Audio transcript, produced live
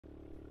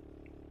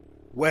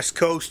West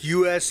Coast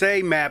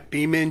USA map,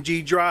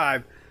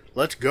 BeamNG.drive.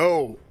 Let's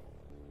go.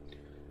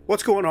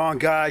 What's going on,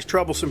 guys?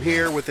 Troublesome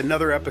here with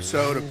another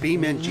episode of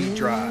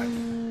BeamNG.drive.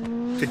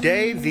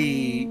 Today,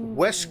 the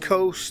West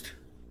Coast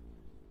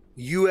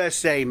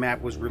USA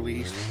map was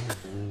released.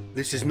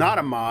 This is not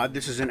a mod.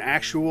 This is an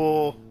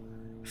actual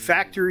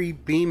factory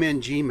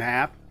BeamNG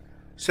map.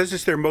 It says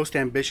it's their most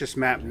ambitious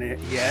map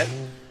yet.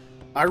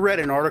 I read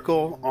an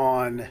article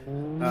on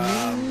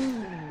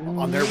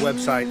their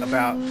website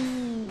about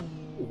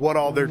what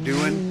all they're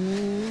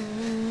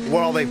doing,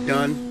 what all they've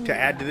done to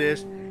add to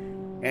this,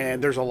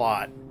 and there's a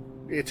lot.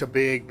 It's a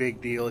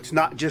big deal. It's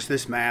not just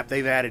this map.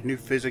 They've added new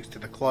physics to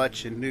the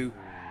clutch and new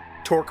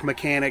torque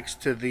mechanics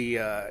to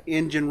the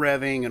engine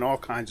revving and all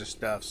kinds of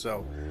stuff.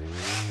 So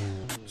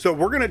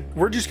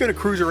we're just gonna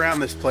cruise around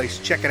this place,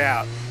 check it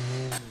out.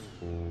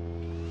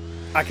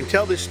 I can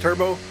tell this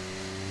turbo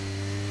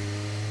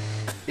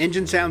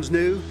engine sounds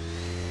new.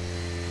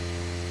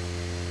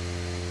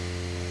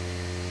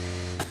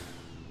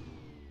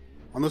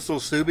 On this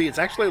little Subi, it's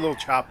actually a little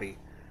choppy.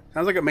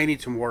 Sounds like it may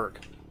need some work.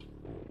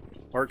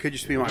 Or it could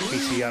just be my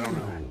PC, I don't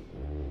know.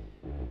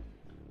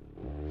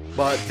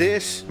 But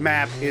this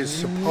map is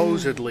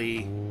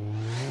supposedly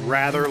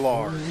rather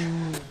large.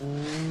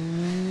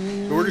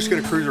 So we're just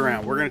going to cruise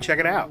around. We're going to check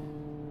it out.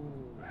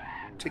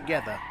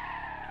 Together.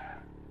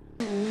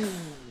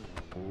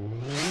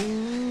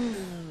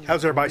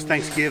 How's everybody's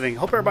Thanksgiving?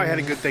 Hope everybody had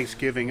a good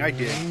Thanksgiving. I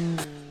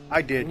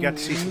did. Got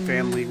to see some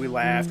family. We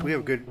laughed. We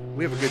have a good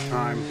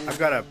time. I've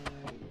got a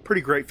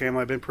pretty great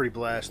family. I've been pretty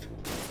blessed,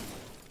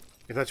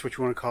 if that's what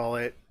you want to call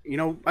it. You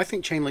know, I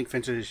think chain link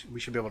fences, we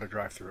should be able to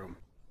drive through them.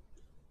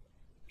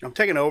 I'm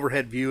taking an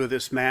overhead view of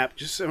this map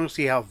just so I want to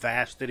see how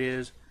vast it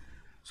is.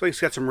 So it's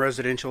got some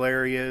residential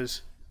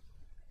areas.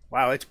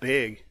 Wow, it's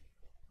big.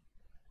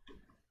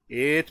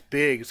 It's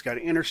big. It's got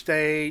an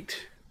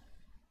interstate,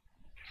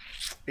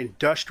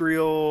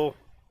 industrial,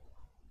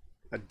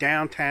 a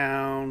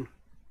downtown.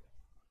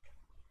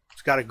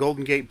 It's got a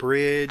Golden Gate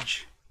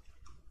Bridge.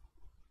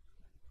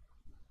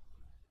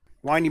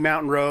 Windy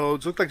mountain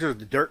roads. Looks like there's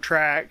a dirt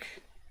track.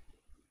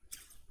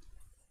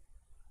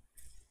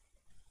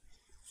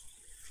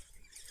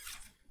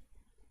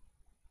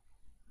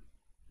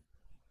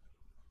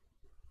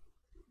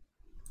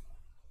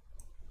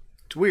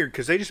 It's weird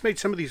because they just made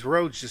some of these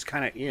roads just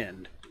kind of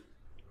end.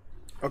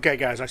 Okay,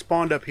 guys, I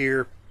spawned up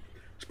here.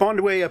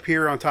 Spawned way up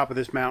here on top of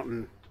this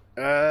mountain.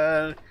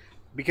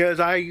 Because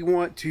I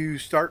want to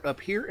start up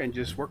here and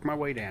just work my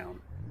way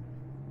down.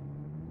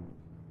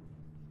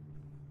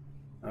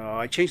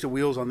 I changed the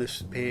wheels on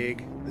this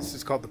pig. This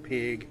is called the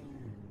pig.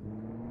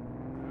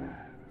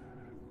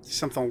 It's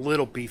something a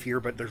little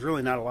beefier, but there's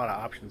really not a lot of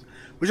options.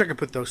 Wish I could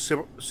put those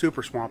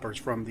super swampers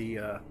from the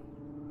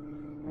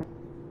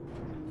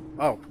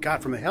oh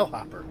god, from the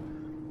Hellhopper.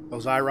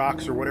 Those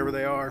IROCs or whatever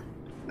they are.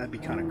 That'd be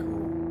kind of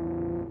cool.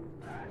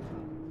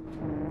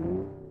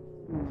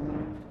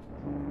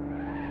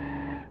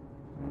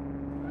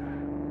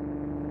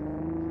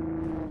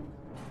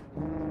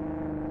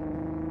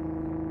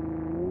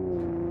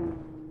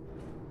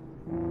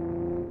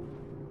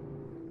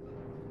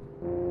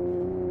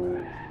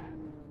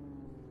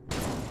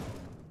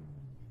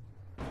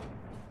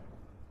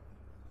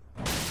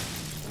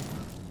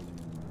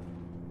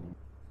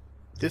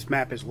 This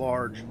map is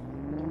large.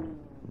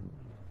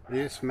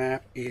 This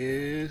map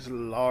is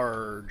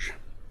large.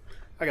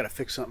 I gotta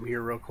fix something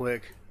here real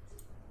quick.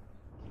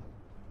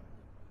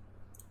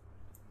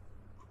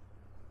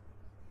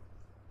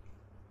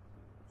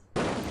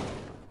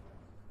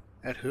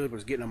 That hood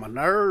was getting on my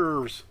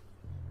nerves.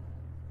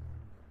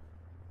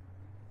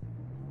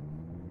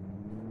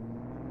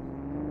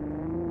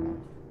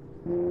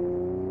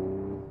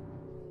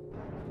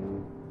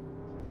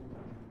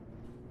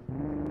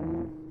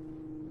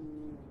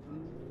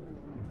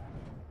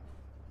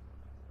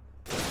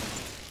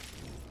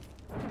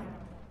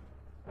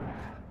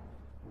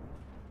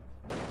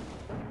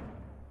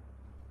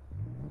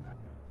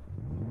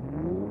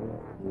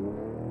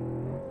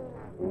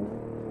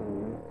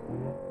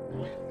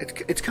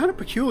 It's kind of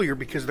peculiar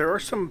because there are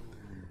some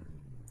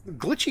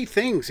glitchy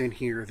things in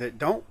here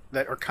that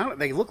are kind of,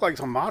 they look like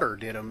some modder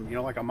did them, you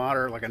know, like a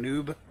modder, like a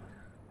noob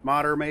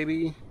modder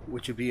maybe,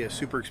 which would be a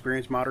super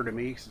experienced modder to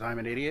me because I'm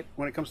an idiot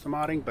when it comes to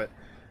modding. But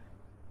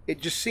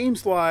it just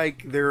seems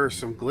like there are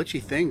some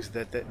glitchy things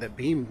that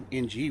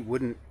BeamNG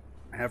wouldn't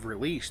have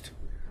released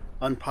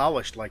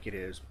unpolished like it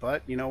is.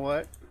 But you know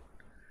what,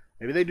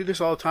 maybe they do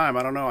this all the time.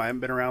 I don't know. I haven't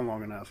been around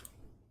long enough.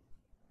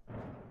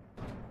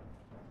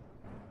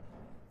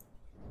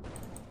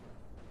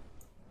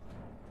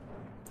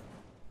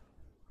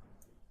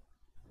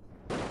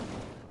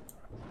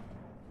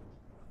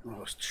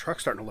 Oh, this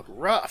truck's starting to look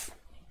rough.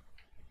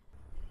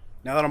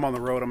 Now that I'm on the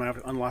road, I'm going to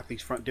have to unlock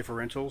these front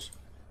differentials.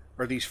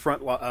 Or these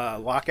front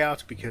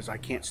lockouts because I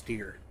can't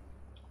steer.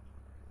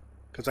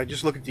 Because I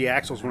just look at the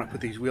axles when I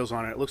put these wheels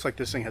on it. It looks like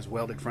this thing has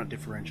welded front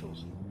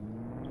differentials.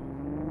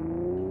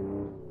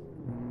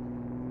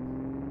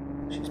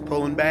 She's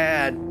pulling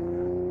bad.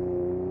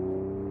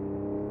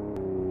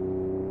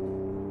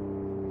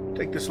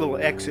 Take this little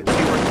exit, see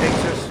where it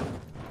takes us.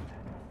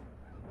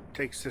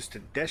 takes us to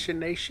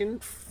destination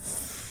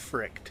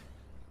Fricked.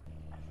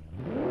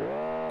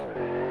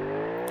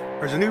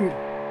 There's a new...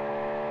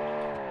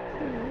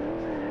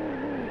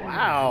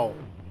 Wow.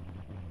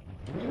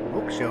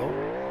 Smoke show.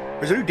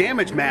 There's a new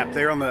damage map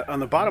there on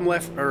the bottom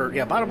left, or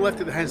yeah, bottom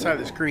left at the hand side of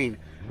the screen.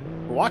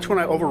 Watch when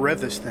I over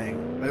rev this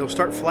thing. It'll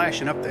start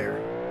flashing up there.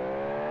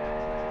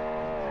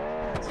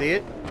 See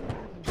it?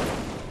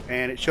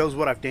 And it shows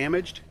what I've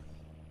damaged.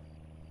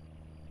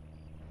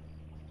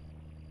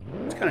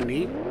 It's kind of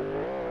neat.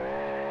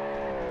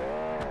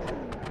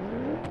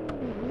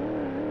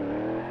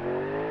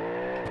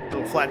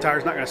 Little flat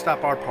tire's not going to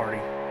stop our party.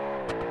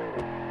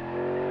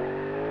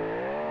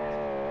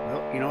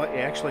 Well, you know what?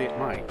 Actually, it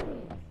might.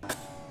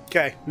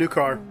 Okay, new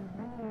car.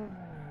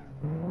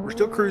 We're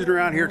still cruising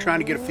around here trying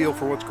to get a feel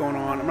for what's going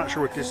on. I'm not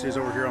sure what this is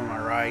over here on my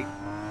right.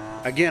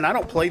 Again, I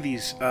don't play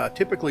these,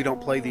 typically don't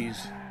play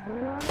these.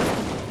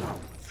 Oh,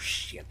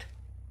 shit.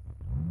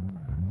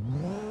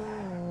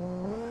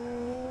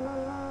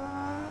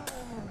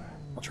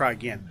 I'll try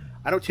again.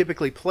 I don't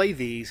typically play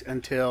these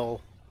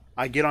until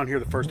I get on here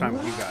the first time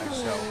with you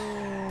guys, so.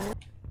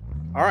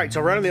 Alright,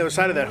 so right on the other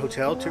side of that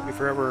hotel, took me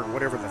forever,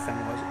 whatever the thing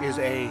was, is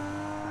a,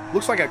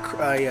 looks like a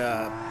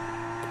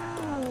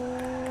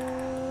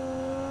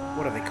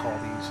what do they call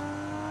these?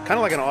 Kind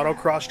of like an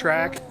autocross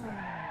track.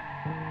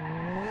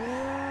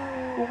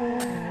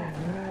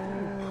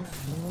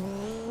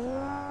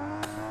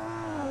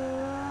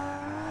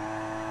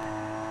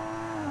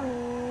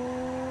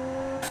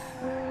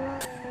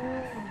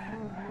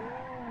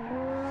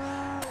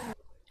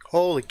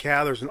 Holy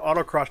cow, there's an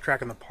autocross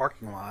track in the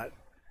parking lot.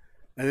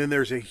 And then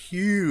there's a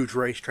huge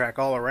racetrack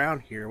all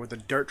around here with a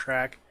dirt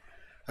track.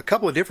 A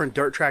couple of different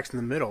dirt tracks in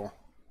the middle.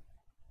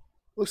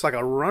 Looks like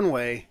a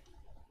runway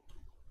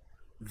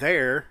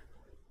there.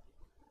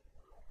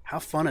 How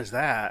fun is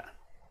that?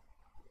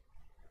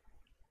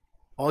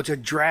 Oh, it's a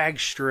drag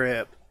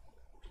strip.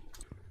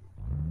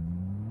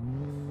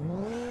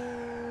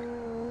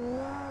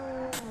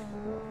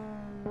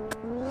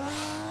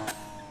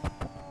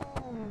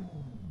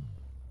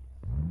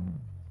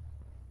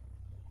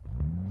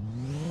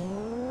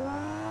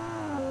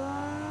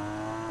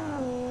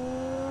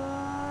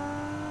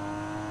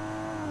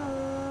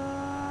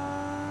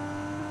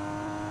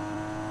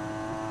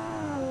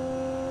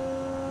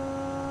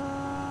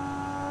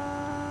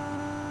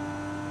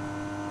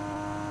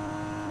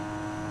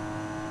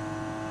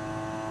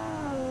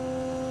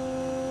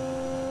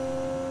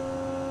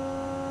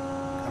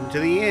 To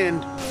the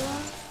end.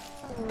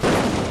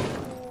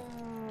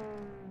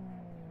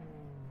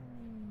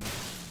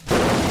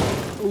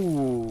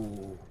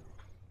 Ooh.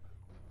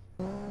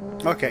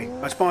 Okay,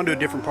 I spawned to a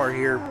different part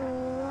here.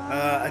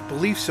 I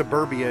believe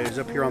Suburbia is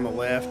up here on the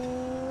left.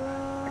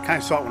 I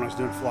kind of saw it when I was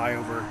doing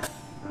flyover.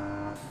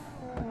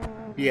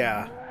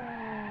 Yeah.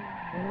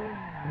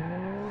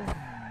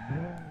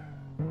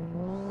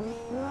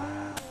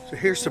 So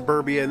here's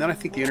Suburbia, and then I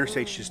think the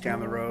interstate's just down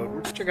the road.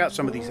 Let's check out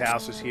some of these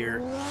houses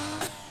here.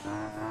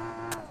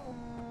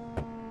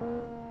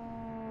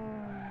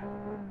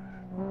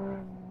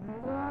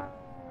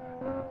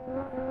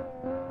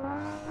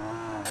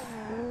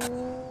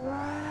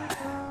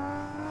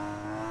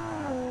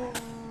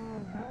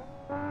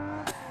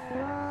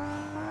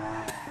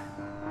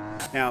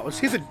 Now, let's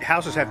see if the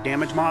houses have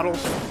damage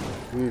models.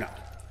 No.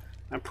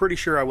 I'm pretty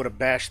sure I would have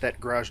bashed that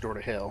garage door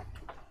to hell.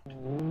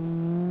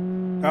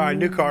 Alright,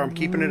 new car. I'm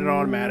keeping it in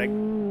automatic.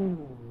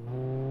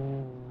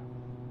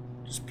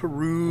 Just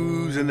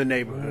peruse in the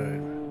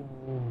neighborhood.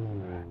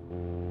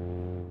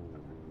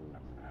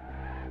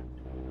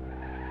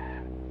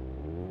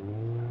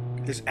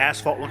 This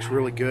asphalt looks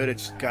really good.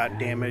 It's got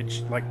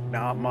damage, like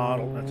not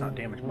model. That's not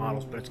damage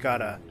models, but it's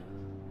got a,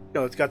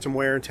 it's got some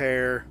wear and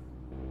tear.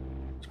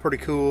 It's pretty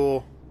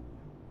cool.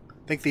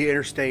 I think the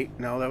interstate,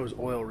 no, that was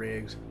oil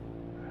rigs.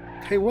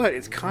 Tell you what,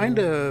 it's kind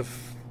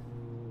of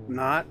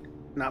not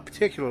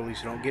particularly,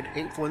 so don't get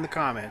hateful in the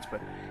comments,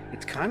 but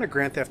it's kind of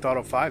Grand Theft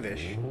Auto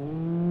 5-ish.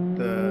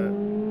 The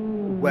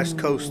West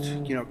Coast,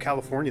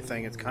 California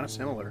thing, it's kind of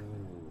similar.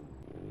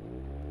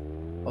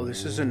 Oh,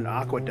 this is an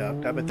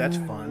aqueduct. I bet that's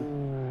fun.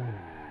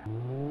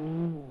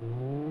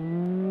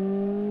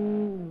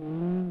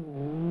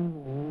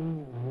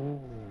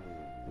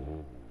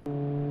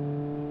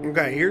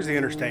 Okay, here's the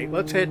interstate.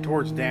 Let's head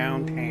towards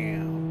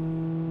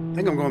downtown. I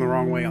think I'm going the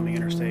wrong way on the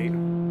interstate.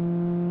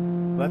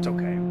 Well, that's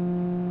okay.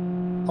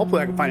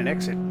 Hopefully I can find an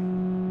exit.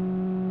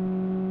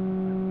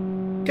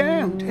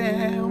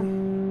 Downtown.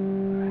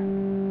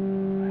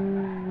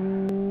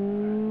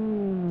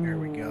 There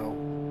we go.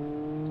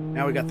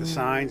 Now we got the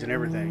signs and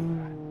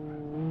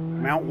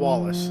everything. Mount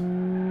Wallace.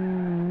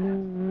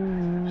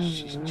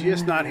 She's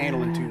just not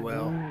handling too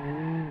well.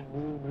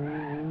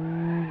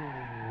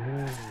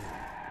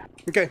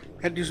 Okay,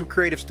 had to do some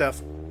creative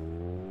stuff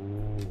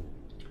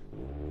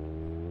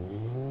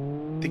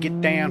to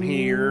get down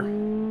here,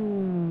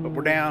 but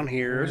we're down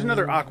here. There's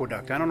another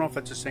aqueduct. I don't know if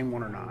that's the same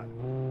one or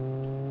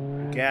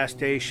not. Gas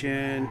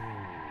station.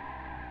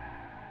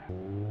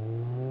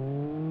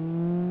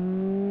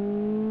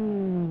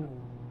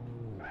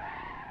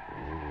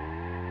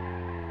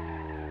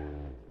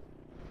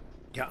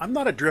 Yeah, I'm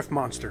not a drift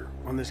monster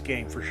on this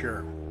game for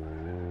sure.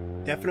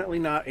 Definitely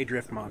not a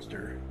drift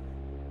monster.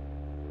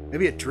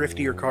 Maybe a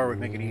driftier car would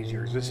make it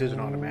easier, because this isn't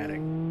automatic.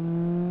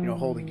 You know,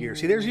 hold the gear.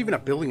 See, there's even a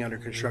building under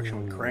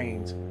construction with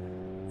cranes.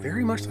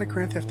 Very much like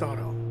Grand Theft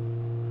Auto.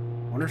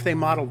 Wonder if they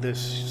modeled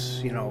this,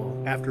 you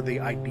know, after the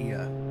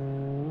idea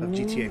of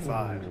GTA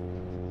 5.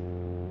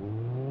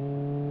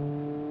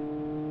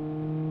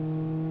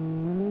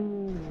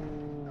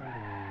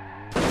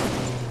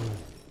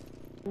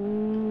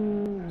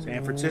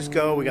 San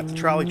Francisco, we got the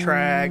trolley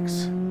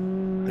tracks,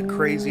 the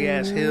crazy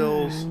ass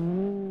hills,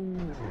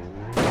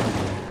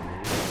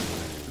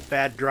 the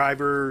bad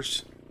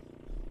drivers.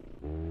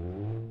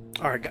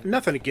 Alright, got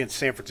nothing against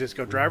San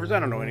Francisco drivers. I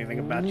don't know anything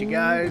about you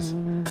guys.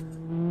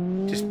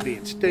 Just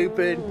being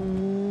stupid.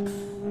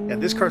 Yeah,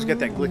 this car's got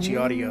that glitchy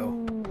audio.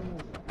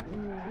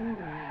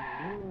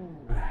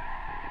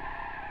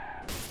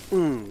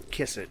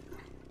 Kiss it.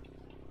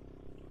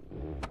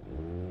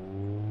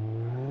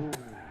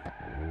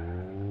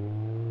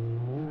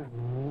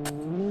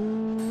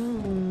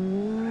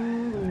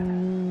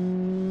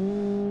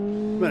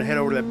 I'm gonna head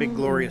over to that big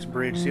glorious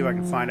bridge, see if I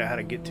can find out how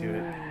to get to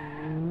it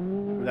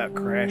without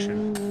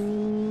crashing.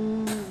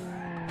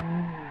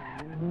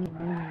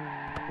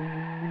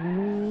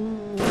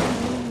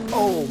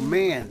 Oh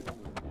man.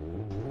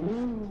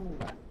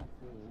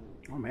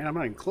 Oh man, I'm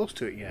not even close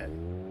to it yet.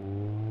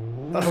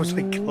 I thought I was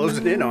like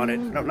closing in on it,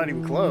 but I'm not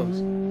even close.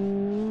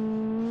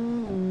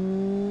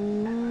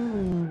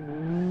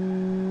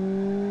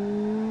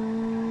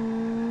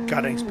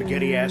 God dang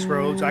spaghetti ass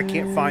roads. I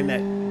can't find that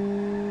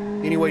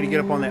any way to get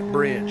up on that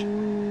bridge.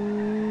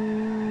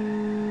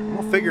 I'm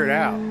gonna figure it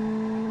out.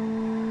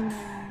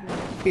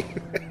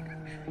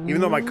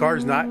 Even though my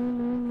car's not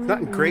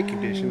in great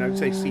condition, I would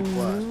say C+.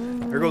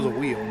 There goes a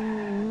wheel.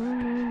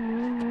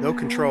 No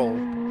control.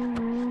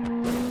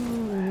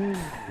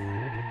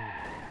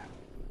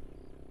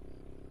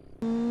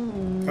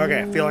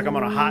 Okay, I feel like I'm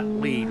on a hot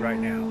lead right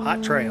now.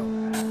 Hot trail.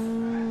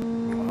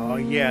 Oh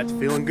yeah, it's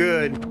feeling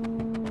good.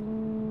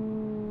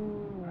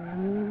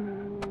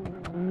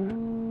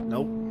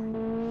 Nope.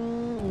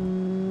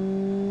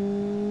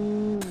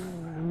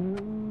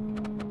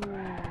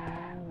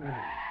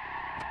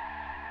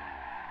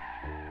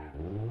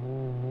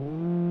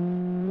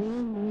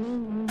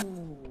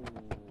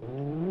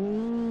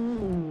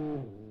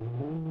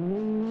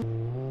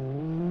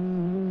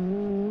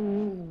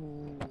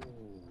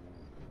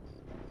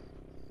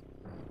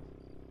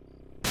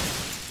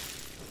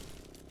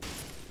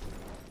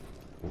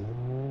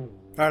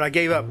 Alright, I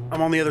gave up.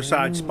 I'm on the other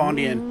side. Spawned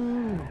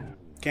in.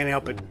 Can't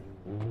help it.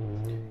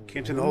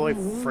 Can't spend the whole way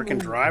freaking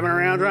driving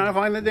around trying to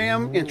find the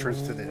damn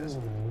entrance to this.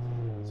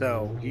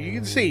 So, you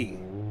can see.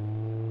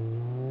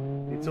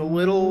 It's a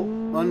little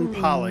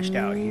unpolished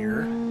out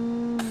here.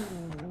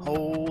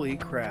 Holy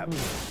crap.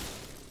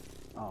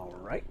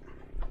 Alright.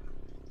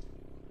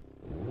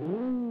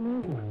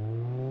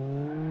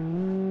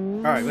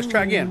 Alright, let's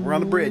try again. We're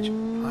on the bridge.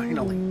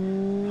 Finally.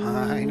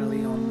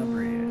 Finally on the bridge.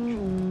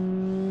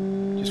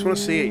 Just want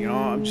to see it, you know.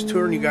 I'm just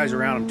touring you guys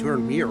around. I'm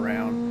touring me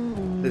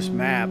around this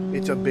map.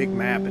 It's a big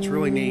map. It's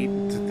really neat.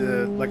 It's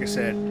like I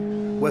said,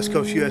 West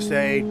Coast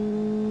USA,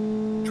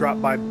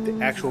 dropped by the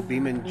actual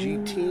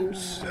BeamNG team.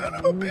 Son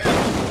of a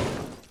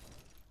bitch.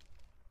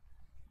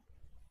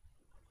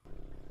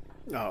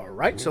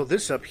 Alright, so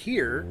this up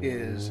here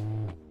is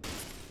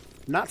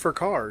not for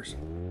cars.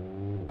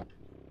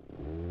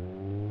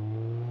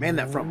 Man,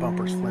 that front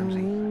bumper's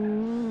flimsy.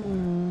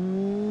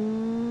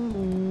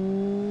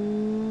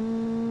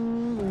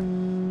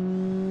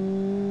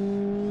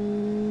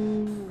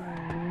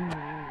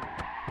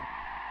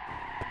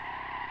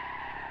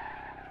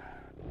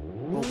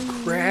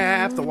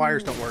 The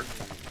wires don't work.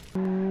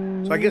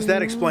 So I guess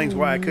that explains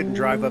why I couldn't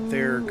drive up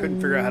there, couldn't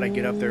figure out how to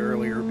get up there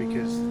earlier,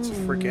 because it's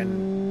freaking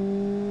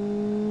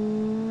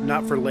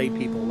not for lay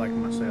people like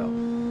myself.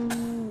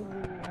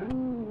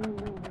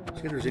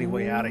 See if there's any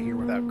way out of here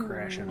without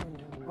crashing.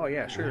 Oh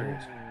yeah, sure there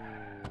is.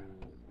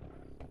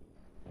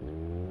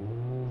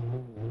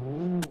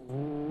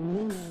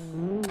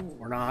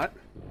 Or not.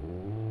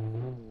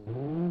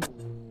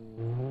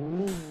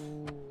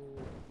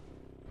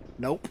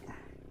 Nope.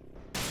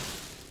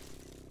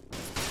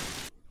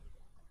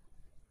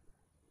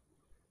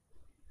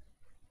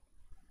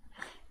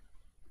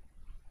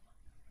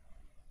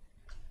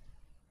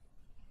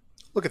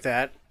 Look at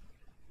that.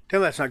 Tell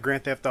me that's not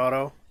Grand Theft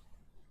Auto.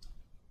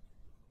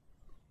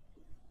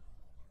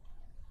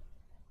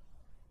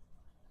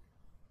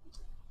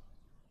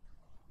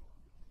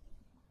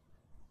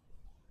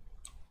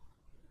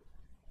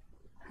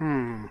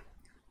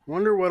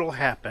 Wonder what'll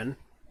happen.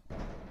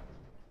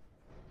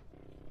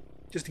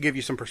 Just to give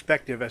you some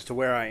perspective as to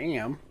where I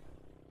am.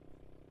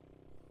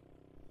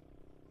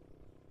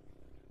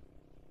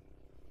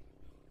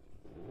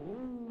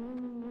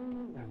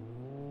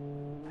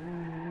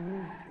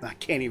 I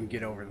can't even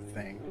get over the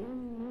thing.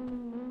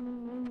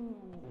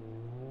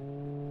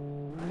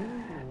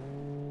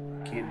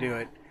 Can't do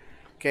it.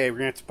 Okay, we're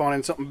gonna have to spawn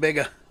in something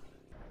bigger.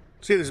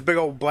 See, this big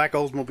old black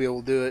Oldsmobile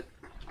will do it.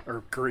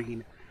 Or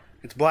green.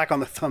 It's black on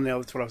the thumbnail.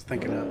 That's what I was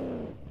thinking of.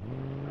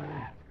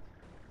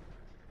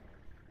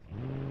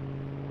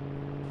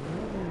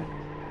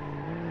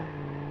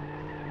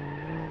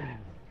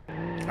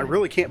 I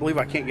really can't believe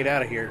I can't get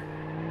out of here.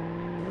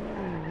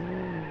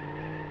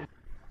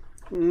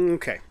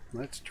 Okay,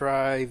 let's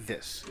try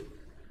this.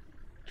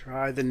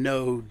 Try the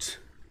nodes.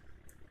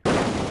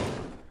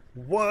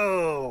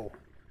 Whoa!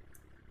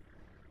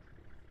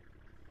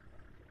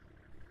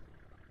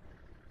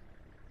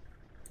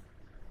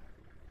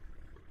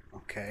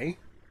 Okay.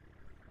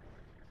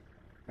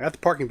 I got the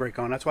parking brake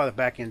on. That's why the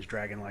back end's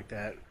dragging like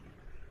that.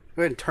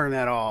 Go ahead and turn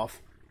that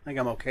off. I think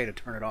I'm okay to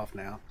turn it off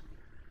now.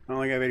 I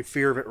don't think I have any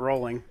fear of it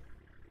rolling.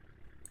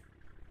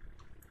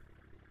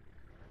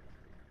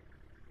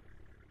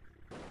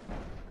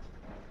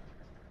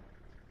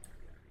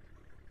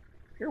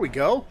 Here we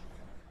go.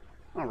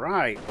 All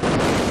right.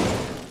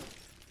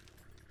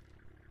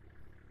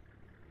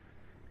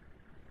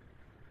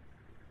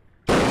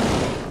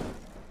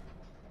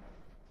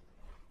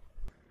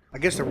 I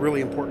guess the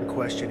really important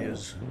question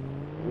is,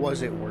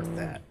 was it worth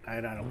that?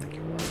 I don't think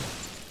it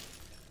was.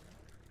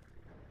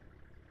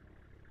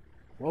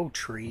 Whoa,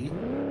 tree.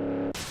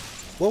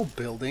 Whoa,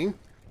 building.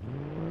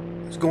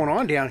 What's going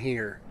on down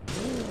here?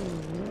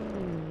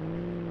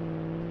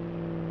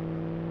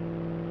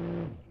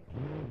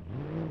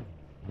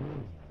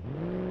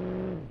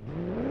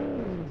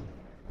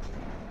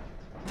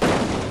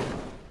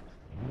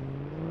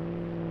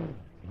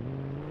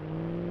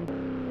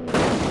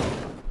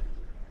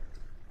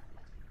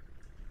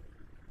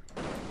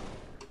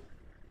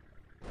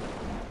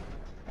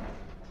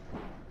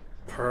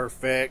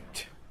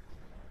 Perfect.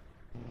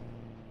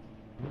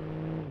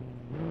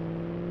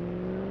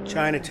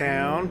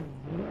 Chinatown.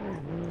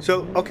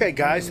 So, okay,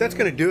 guys, that's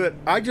going to do it.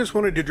 I just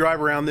wanted to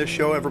drive around this,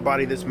 show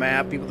everybody this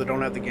map, people that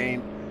don't have the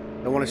game,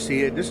 that want to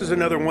see it. This is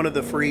another one of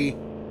the free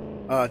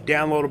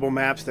downloadable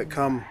maps that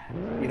come,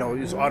 you know,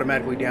 is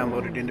automatically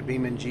downloaded into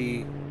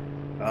BeamNG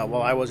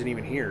while I wasn't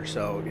even here.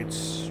 So it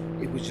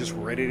was just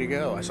ready to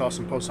go. I saw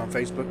some posts on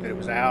Facebook that it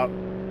was out.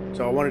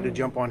 So I wanted to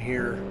jump on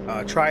here,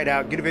 try it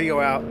out, get a video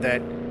out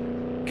that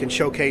can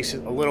showcase a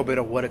little bit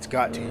of what it's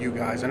got to you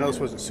guys. I know this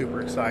wasn't super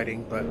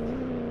exciting, but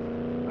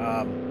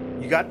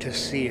you got to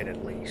see it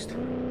at least.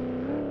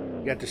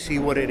 You got to see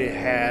what it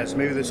has.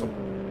 Maybe this will,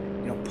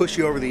 you know, push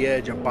you over the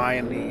edge of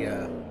buying the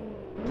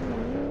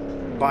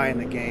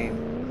game.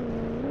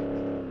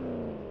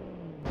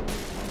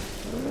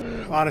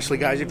 Honestly,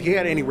 guys, if you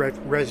had any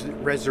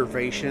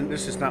reservation,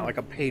 this is not like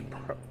a paid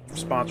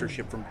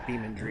sponsorship from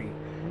BeamNG,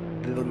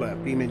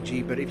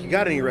 but if you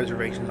got any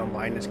reservations on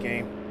buying this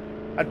game,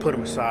 I'd put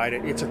them aside.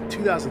 It's a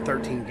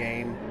 2013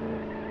 game.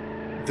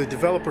 The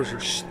developers are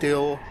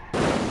still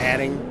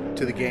adding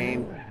to the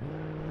game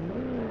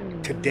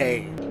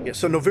today. Yeah,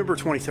 so November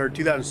 23rd,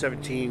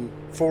 2017,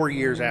 4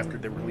 years after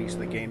the release of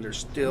the game, they're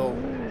still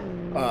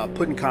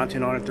putting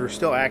content on it. They're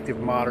still active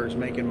modders,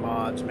 making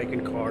mods,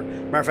 making cars.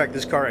 Matter of fact,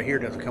 this car right here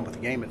doesn't come with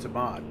the game. It's a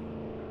mod.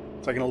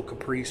 It's like an old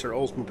Caprice or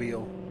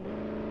Oldsmobile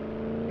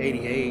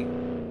 88.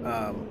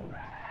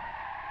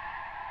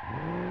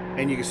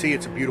 And you can see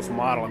it's a beautiful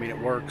model. I mean, it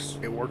works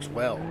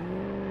well.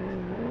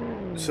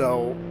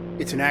 So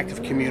it's an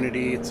active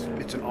community.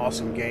 It's an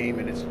awesome game,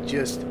 and it's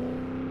just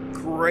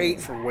great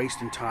for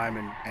wasting time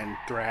and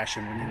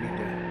thrashing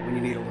when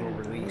you need a little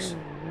release,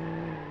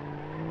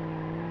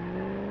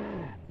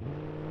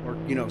 or,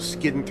 you know,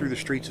 skidding through the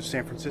streets of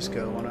San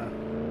Francisco on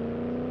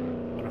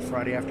a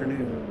Friday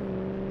afternoon.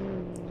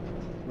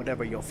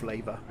 Whatever your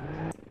flavor.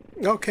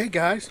 Okay,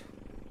 guys.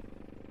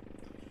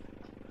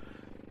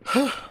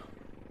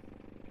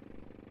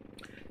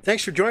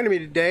 Thanks for joining me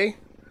today.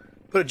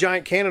 Put a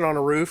giant cannon on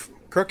a roof.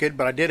 Crooked,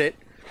 but I did it.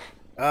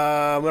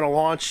 I'm going to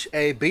launch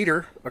a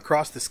beater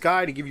across the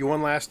sky to give you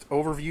one last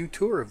overview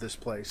tour of this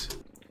place.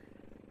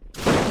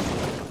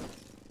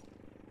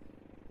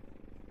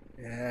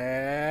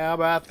 Yeah, how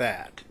about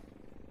that?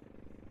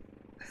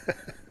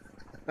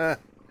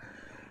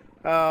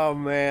 Oh,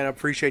 man, I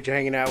appreciate you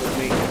hanging out with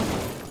me.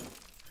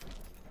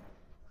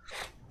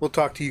 We'll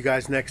talk to you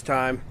guys next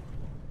time.